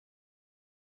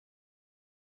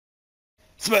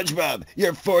SpongeBob,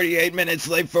 you're 48 minutes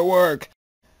late for work.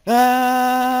 Ah!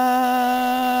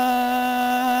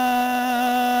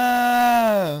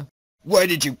 Why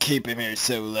did you keep him here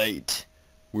so late?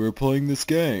 We're playing this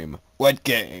game. What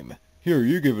game? Here,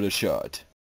 you give it a shot.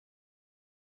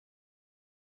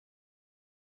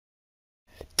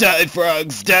 Die,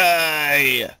 frogs,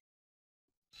 die!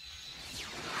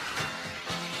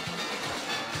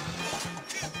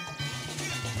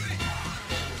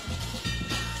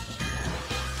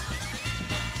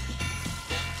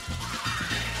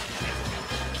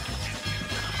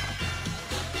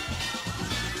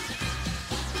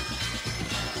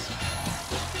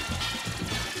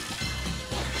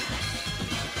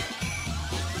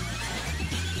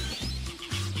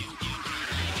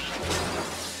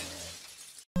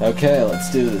 Okay,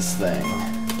 let's do this thing.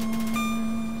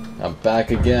 I'm back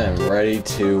again, ready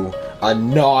to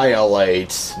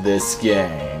annihilate this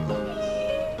game.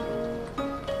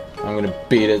 I'm gonna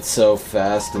beat it so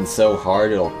fast and so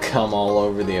hard it'll come all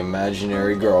over the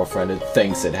imaginary girlfriend it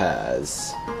thinks it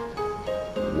has.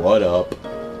 What up?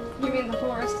 You mean the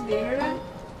whole rest of the internet?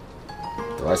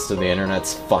 The rest of the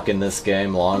internet's fucking this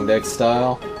game long dick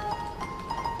style?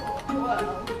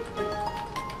 Whoa.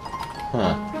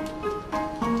 Huh.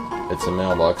 It's a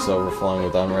mailbox overflowing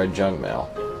with unread junk mail.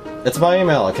 It's my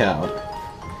email account.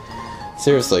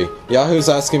 Seriously, Yahoo's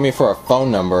asking me for a phone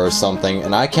number or something,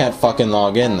 and I can't fucking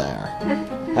log in there.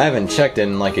 I haven't checked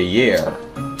in like a year.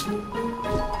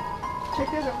 Check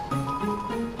it out.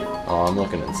 Oh, I'm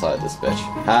looking inside this bitch.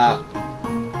 Ha!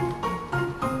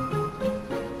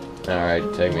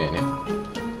 Alright, take me in here.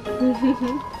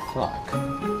 Fuck.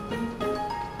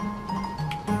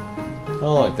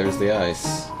 Oh look, there's the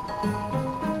ice.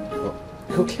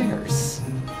 Who cares?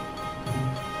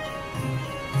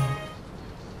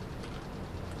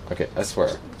 Okay, I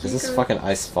swear. Is this fucking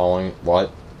ice falling?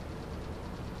 What?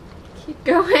 Keep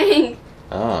going.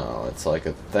 Oh, it's like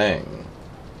a thing.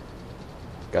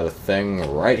 Got a thing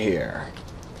right here.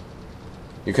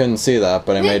 You couldn't see that,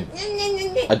 but I made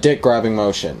a dick-grabbing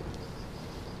motion.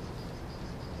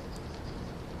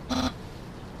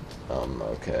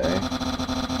 Okay.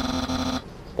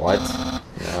 What?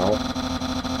 No.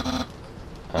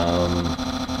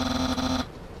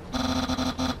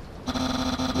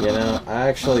 You know, I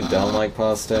actually don't like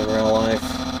pasta in real life.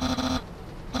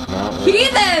 Not really.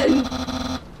 Heathen!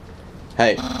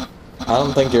 Hey, I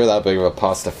don't think you're that big of a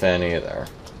pasta fan either.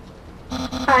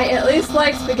 I at least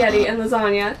like spaghetti and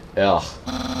lasagna. Ugh.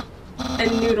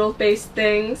 And noodle-based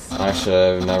things.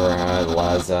 Actually, I've never had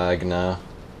lasagna.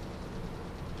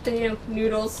 And you know,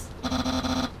 noodles.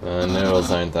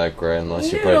 Noodles aren't that great unless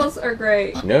you put... Noodles are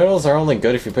great. Noodles are only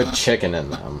good if you put chicken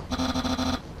in them.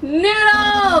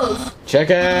 Noodles!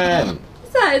 Chicken!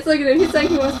 Besides, look at him. He's like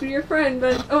he wants to be your friend,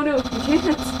 but oh no, he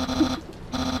can't.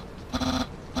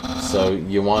 So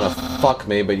you want to fuck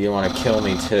me, but you want to kill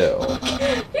me too.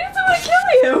 He doesn't want to kill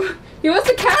you. He wants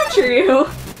to capture you.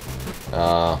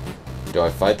 Do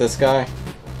I fight this guy?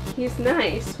 He's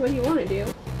nice. What do you want to do?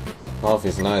 Well, if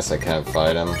he's nice, I can't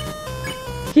fight him.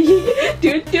 Do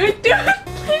it. Please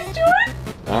do it.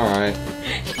 Alright.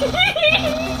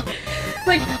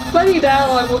 Like, funny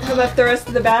dialogue will come up the rest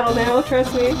of the battle now,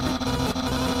 trust me.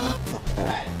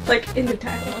 Like, in the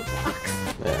dialogue box.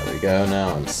 There we go,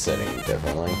 now I'm sitting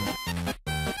differently.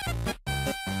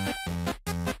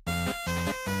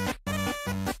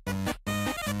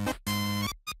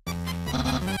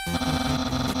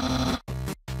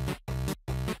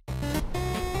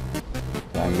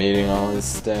 I'm meeting all his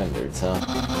standards, huh?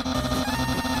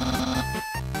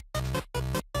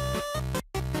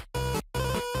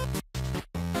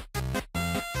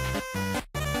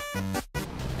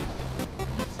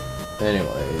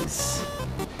 Anyways.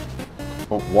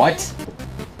 What?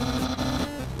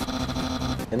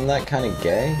 Isn't that kind of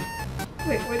gay?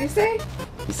 Wait, what did he say?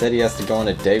 He said he has to go on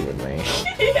a date with me.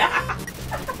 Yeah!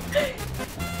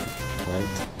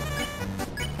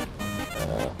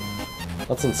 What?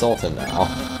 Let's insult him now.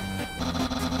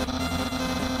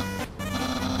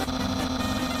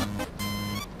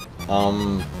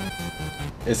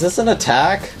 Is this an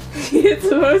attack? It's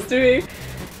supposed to be.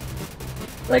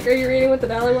 Like, are you reading what the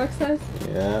dialogue box says?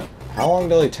 Yeah. How long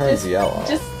till he turns yellow?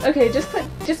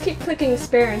 Just keep clicking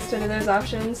spare instead of those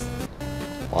options.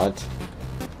 What?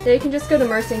 Yeah, you can just go to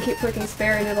Mercy and keep clicking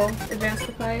spare and it'll advance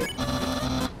the fight.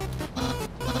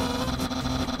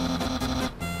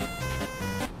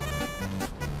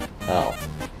 Oh.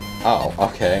 Oh,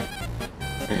 okay.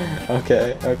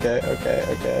 Okay,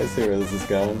 I see where this is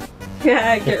going.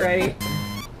 Yeah, get ready.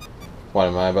 What,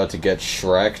 am I about to get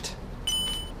Shrek'd?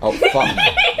 Oh, fuck.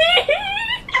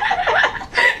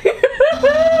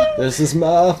 This is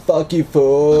my fuck you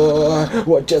for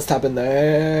what just happened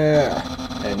there.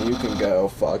 And you can go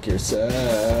fuck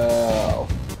yourself.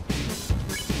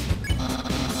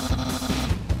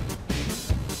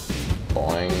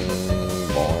 Boing,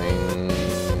 boing,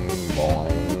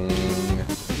 boing.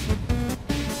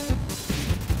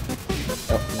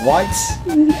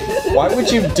 What? Why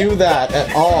would you do that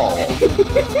at all?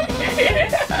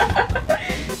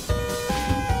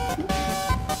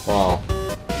 Wow.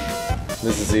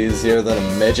 This is easier than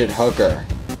a midget hooker.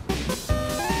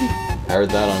 I heard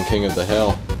that on King of the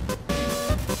Hill.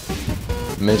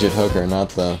 Midget hooker, not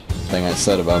the thing I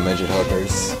said about midget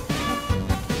hookers.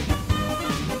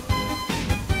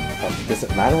 Does it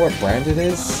matter what brand it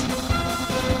is?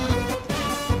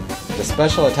 The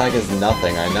special attack is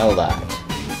nothing, I know that.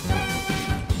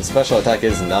 The special attack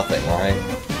is nothing, right?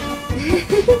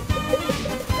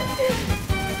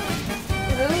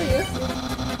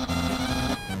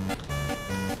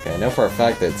 Okay, I know for a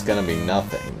fact that it's gonna be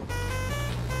nothing.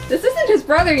 This isn't his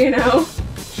brother, you know.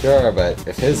 Sure, but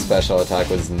if his special attack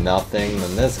was nothing,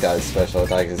 then this guy's special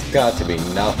attack has got to be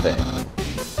nothing.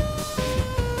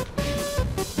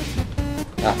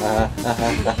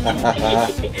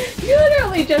 You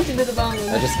literally jumped into the bone.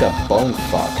 I just got bone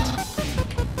fucked.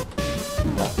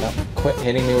 No, quit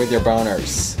hitting me with your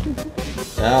boners.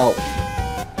 No.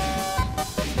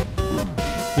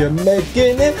 You're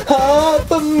making it hard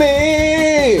for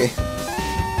me!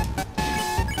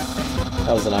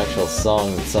 That was an actual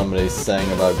song that somebody sang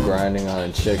about grinding on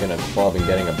a chick in a club and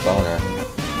getting a boner.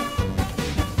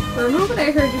 For a moment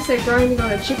I heard you say grinding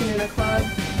on a chicken in a club.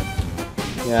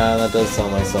 Yeah, that does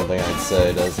sound like something I'd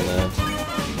say, doesn't it?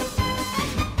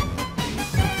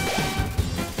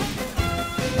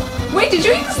 Wait, did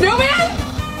you eat the snowman?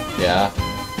 Yeah.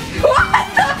 What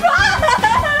the fuck?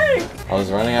 I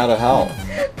was running out of health.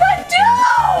 But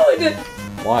dude!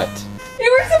 What? You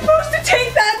were supposed to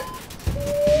take that.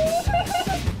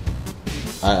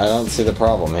 I don't see the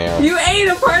problem here. You ate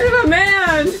a part of a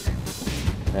man!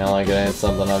 I like it ain't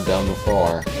something I've done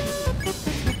before.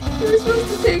 You were supposed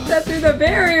to take that through the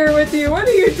barrier with you. What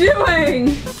are you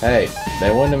doing? Hey, they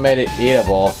wouldn't have made it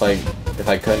eatable if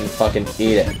I couldn't fucking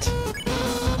eat it.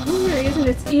 The only reason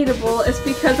it's eatable is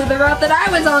because of the route that I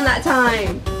was on that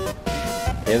time.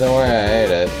 Either way, I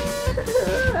ate it.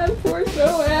 That poor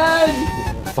Soan.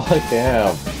 Fuck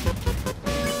him.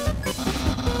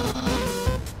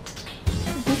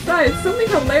 Besides, something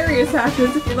hilarious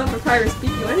happens if you let the pirates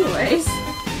beat you anyways.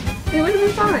 They would have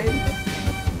been fine.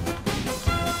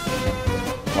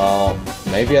 Well,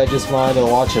 maybe I just wanted to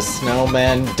watch a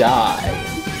snowman die.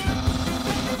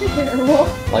 Terrible.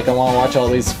 Like I want to watch all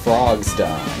these frogs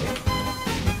die.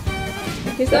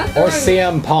 He's not Or throwing...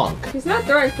 CM Punk. He's not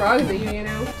throwing frogs at you, you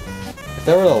know. If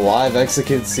they were to live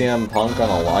execute CM Punk on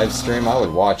a live stream, I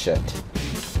would watch it.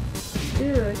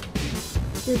 Dude.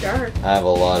 You're dark. I have a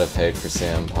lot of hate for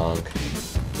CM Punk.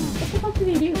 What the fuck did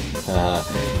he do?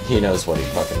 He knows what he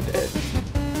fucking did.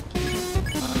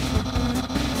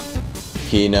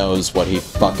 He knows what he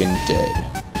fucking did.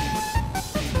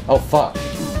 Oh fuck.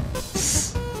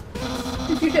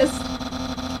 Did you just...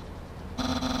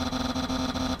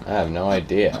 I have no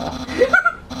idea. He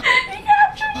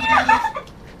captured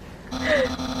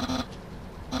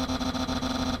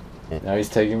you! Now he's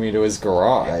taking me to his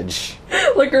garage.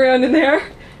 Look around in there.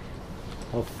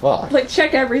 Oh fuck. Like,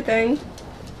 check everything.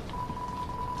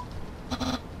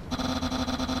 I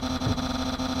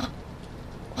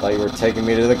thought you were taking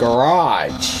me to the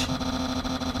garage.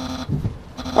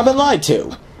 I've been lied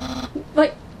to.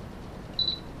 Like,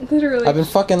 literally. I've been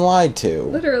fucking lied to.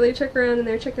 Literally, check around in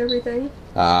there, check everything.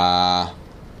 I've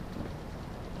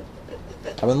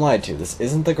been lied to. This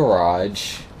isn't the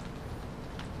garage.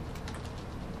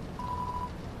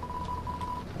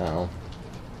 Oh.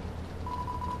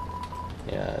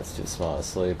 Yeah, it's too small to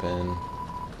sleep in.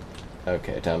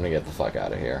 Okay, time to get the fuck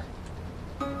out of here.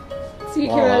 So you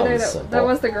came Well, out of that there, was that simple.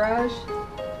 was the garage?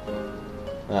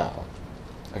 Oh.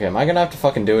 Okay, am I gonna have to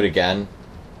fucking do it again?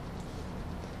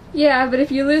 Yeah, but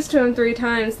if you lose to him 3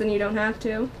 times, then you don't have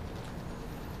to.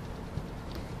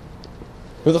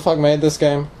 Who the fuck made this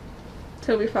game?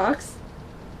 Toby Fox.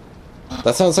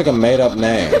 That sounds like a made-up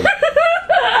name.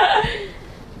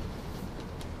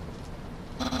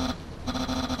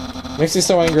 Makes me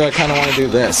so angry I kinda wanna do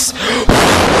this.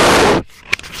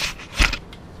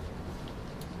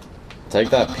 Take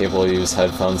that, people who use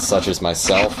headphones such as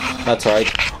myself. That's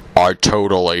right. I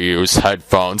totally use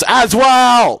headphones as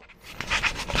well!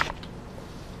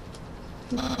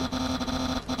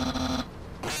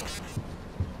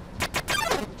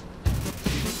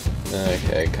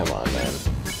 Okay, come on, man.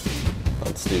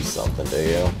 Let's do something, do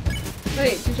you?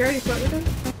 Wait, did you already flirt with him?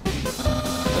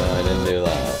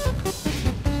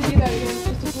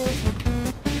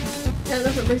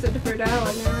 fix it for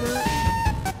dialogue now or not.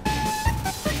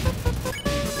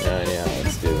 Yeah,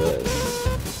 let's do this.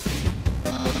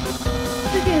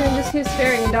 Again, just keep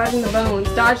sparing and dodging the bones.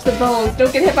 Dodge the bones.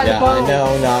 Don't get hit by the Yeah, bones. I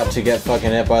know not to get fucking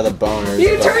hit by the boners.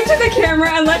 You but... turn to the camera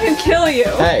and let him kill you.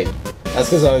 Hey, that's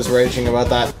because I was raging about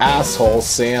that asshole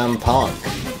CM Punk.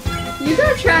 You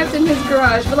got trapped in his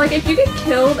garage, but like if you get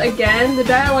killed again, the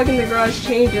dialogue in the garage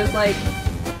changes. Like,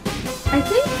 I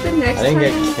think the next I didn't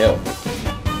time... get killed.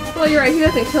 Well, you're right. He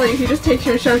doesn't kill you. He just takes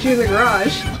you and shoves you in the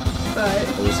garage. But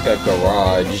I just got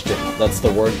garaged. That's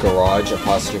the word garage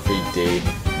apostrophe D.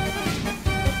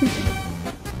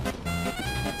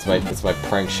 It's my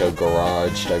prank show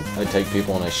garaged. I take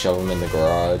people and I shove them in the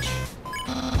garage.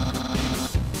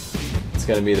 It's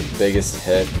gonna be the biggest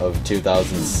hit of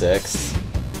 2006.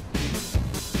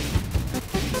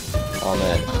 Oh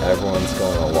man, everyone's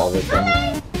going to love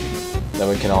it then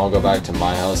we can all go back to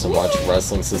my house and watch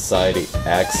Wrestling Society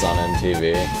X on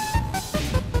MTV.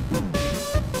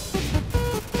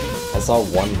 I saw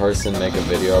one person make a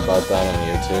video about that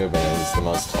on YouTube and it was the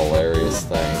most hilarious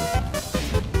thing.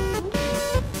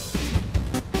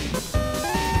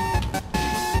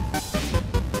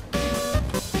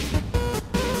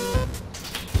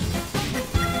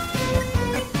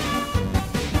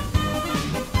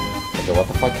 Okay, what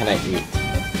the fuck can I eat?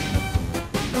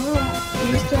 oh,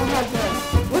 you still have the.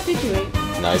 What did you eat?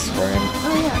 An ice cream?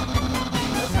 Oh yeah.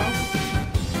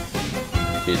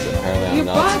 Jeez, apparently You I'm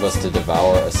not bought- supposed to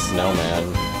devour a snowman.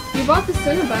 You bought the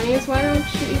Cinnabunnies. Why don't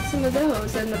you eat some of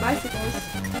those and the bicycles?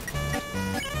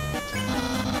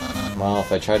 Well,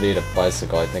 if I tried to eat a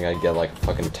bicycle, I think I'd get like a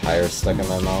fucking tire stuck in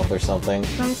my mouth or something.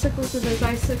 Bicycles are those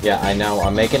bicycles. Yeah, I know.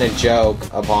 I'm making a joke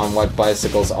upon what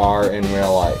bicycles are in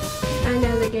real life. I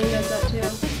know the game does that too.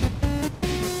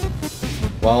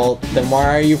 Well, then why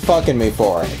are you fucking me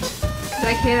for it? 'Cause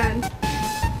I can.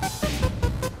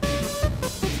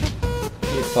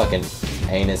 You fucking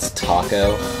anus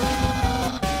taco.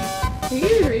 You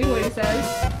can read what he says.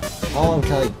 How long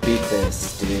till I beat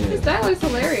this, His dude? dialogue's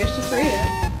hilarious. Just read it.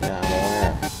 Yeah, I'm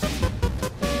aware.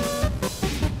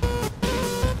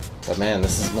 But man,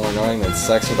 this is more annoying than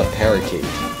sex with a parakeet.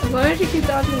 As long as you keep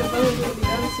dodging the bones, it'll be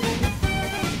done soon.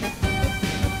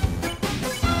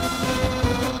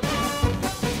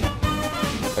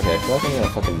 Okay, I feel like I'm gonna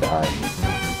fucking die.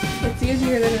 It's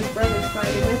easier than his brother's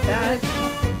fighting with that.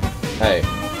 Hey,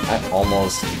 I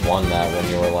almost won that when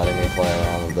you were letting me play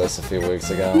around with this a few weeks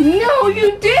ago. No,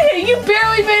 you didn't! You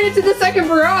barely made it to the second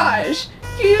barrage!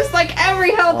 You used like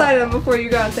every health item before you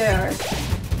got there.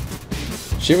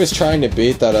 She was trying to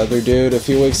beat that other dude a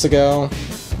few weeks ago,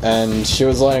 and she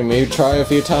was letting me try a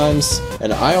few times,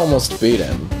 and I almost beat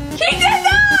him. He did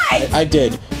not! I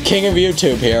did. King of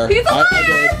YouTube here. He's a liar! I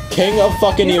did. King of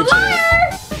fucking He's a YouTube.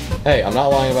 liar! Hey, I'm not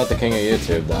lying about the king of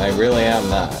YouTube. I really am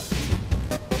that.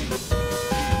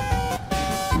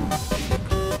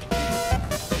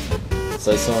 It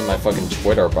says so in my fucking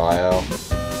Twitter bio.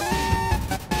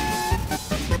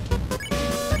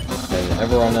 And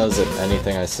everyone knows that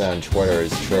anything I say on Twitter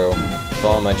is true.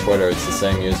 Follow my Twitter, it's the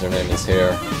same username as here.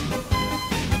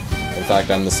 In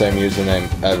fact, I'm the same username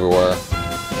everywhere.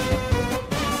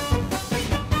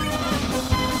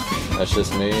 That's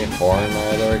just me whoring my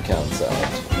other accounts out.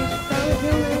 You should probably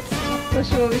heal next.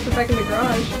 Unless you want me to put back in the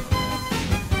garage.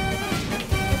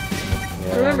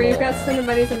 Yeah, Remember, you've got well,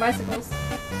 Cinnabunnies and bicycles.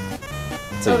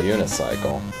 It's a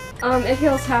unicycle. It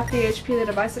heals half the HP that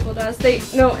a bicycle does. It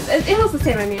heals the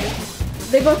same, I mean.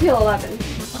 They both heal 11.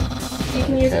 You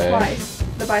can use it Okay. twice,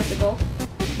 the bicycle.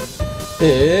 Ew.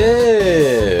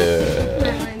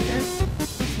 Never mind, yeah.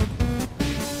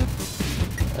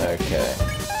 Okay.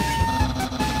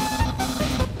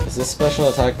 Is this special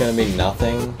attack gonna be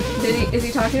nothing? Is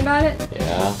he talking about it?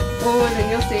 Yeah. Oh, then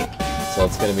you'll see. So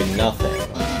it's gonna be nothing.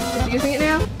 Is he using it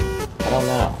now? I don't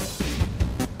know.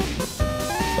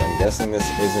 So I'm guessing this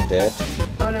isn't it.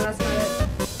 Oh no, that's not it.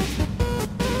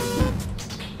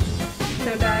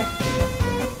 Don't die.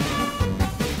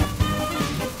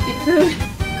 Eat food.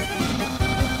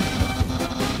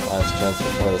 Last chance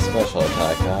before the special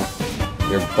attack, huh?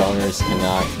 Your boners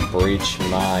cannot breach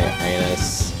my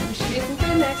anus. You should eat some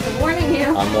food next, I'm warning you.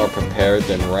 I'm more prepared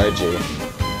than Reggie.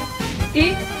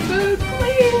 Eat food,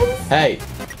 please! Hey!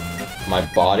 My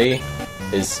body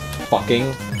is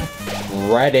fucking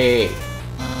ready!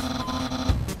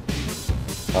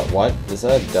 What? Is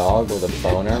that a dog with a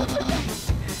boner?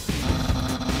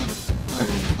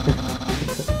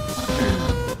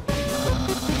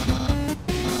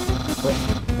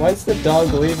 Why is the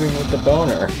dog leaving with the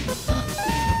boner?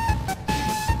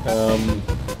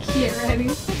 Get ready.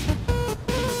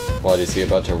 What, is he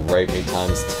about to rape me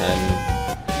times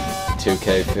 10,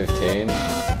 2K15?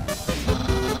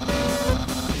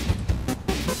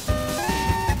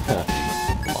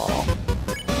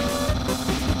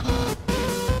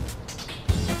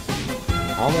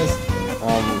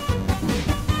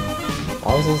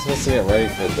 was I supposed to get ready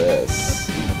for this?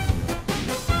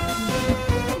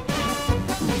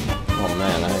 Oh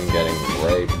man, I am getting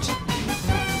raped.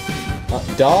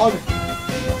 Dog?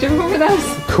 Do you remember that?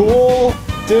 Cool,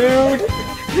 dude.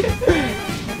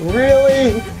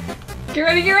 Really? Get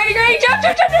ready, get ready, get ready! Jump,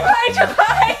 jump, jump, jump high, jump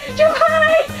high, jump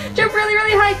high, jump really,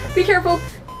 really high. Be careful.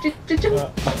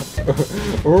 Jump.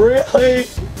 Really?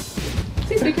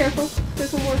 Please be careful.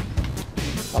 There's one more.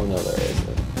 Oh no, there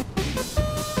isn't.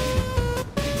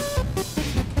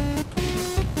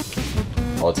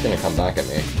 Oh, it's gonna come back at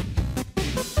me.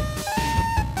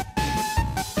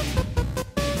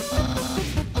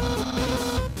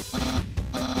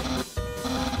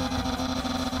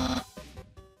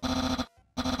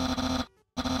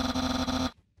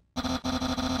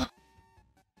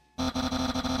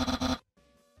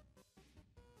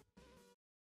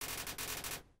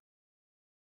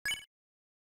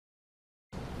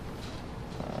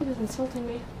 He was insulting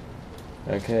me.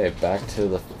 Okay, back to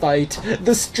the fight.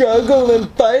 The struggle and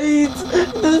fight!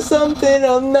 There's something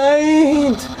all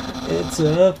night! It's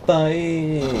a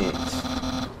fight.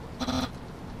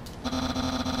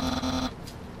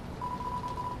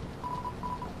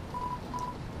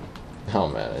 Oh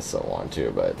man, I so want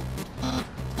to, but...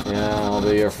 yeah, I'll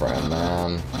be your friend,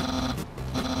 man.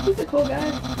 He's a cool guy.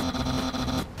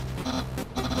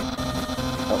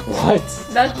 What?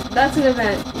 That's an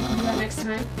event. You can do that next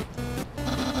time.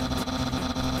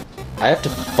 I have to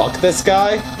fuck this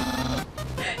guy?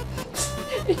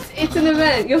 It's an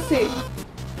event. You'll see.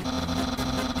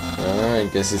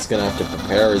 Alright, guess he's gonna have to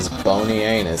prepare his bony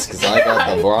anus, because I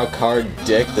got the rock hard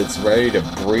dick that's ready to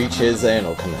breach his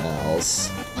anal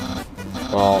canals.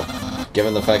 Well,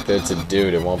 given the fact that it's a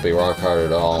dude, it won't be rock hard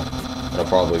at all. It'll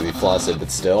probably be flaccid,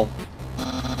 but still.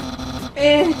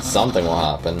 Something will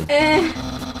happen.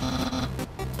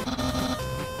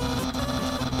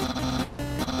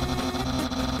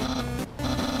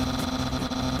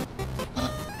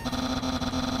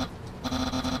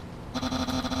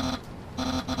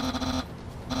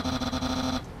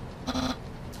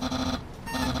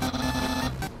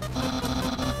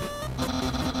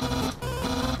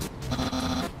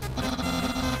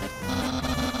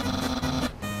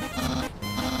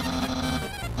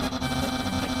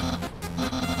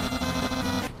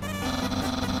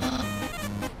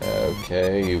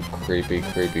 Okay, you creepy,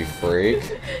 creepy freak.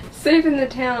 Safe in the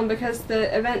town because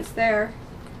the event's there.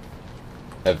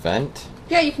 Event?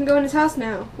 Yeah, you can go in his house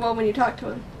now. Well, when you talk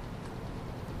to him.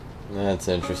 That's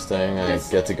interesting. I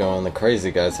get to go in the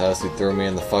crazy guy's house who threw me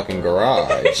in the fucking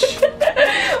garage.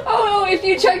 Oh, if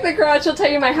you check the garage, he'll tell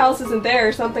you my house isn't there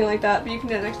or something like that, but you can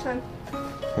do it next time.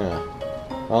 Yeah.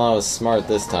 Well, I was smart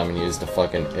this time and used a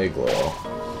fucking igloo.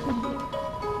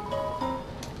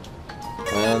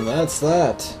 And that's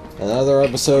that. Another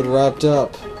episode wrapped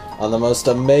up on the most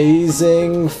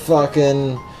amazing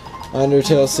fucking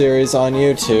Undertale series on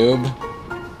YouTube.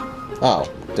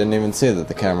 Oh, didn't even see that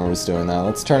the camera was doing that.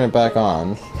 Let's turn it back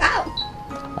on.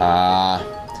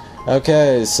 Ow!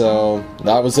 Okay, so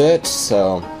that was it.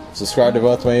 So subscribe to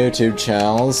both my YouTube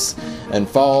channels and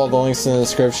follow the links in the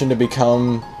description to get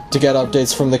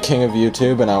updates from the King of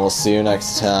YouTube, and I will see you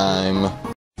next time.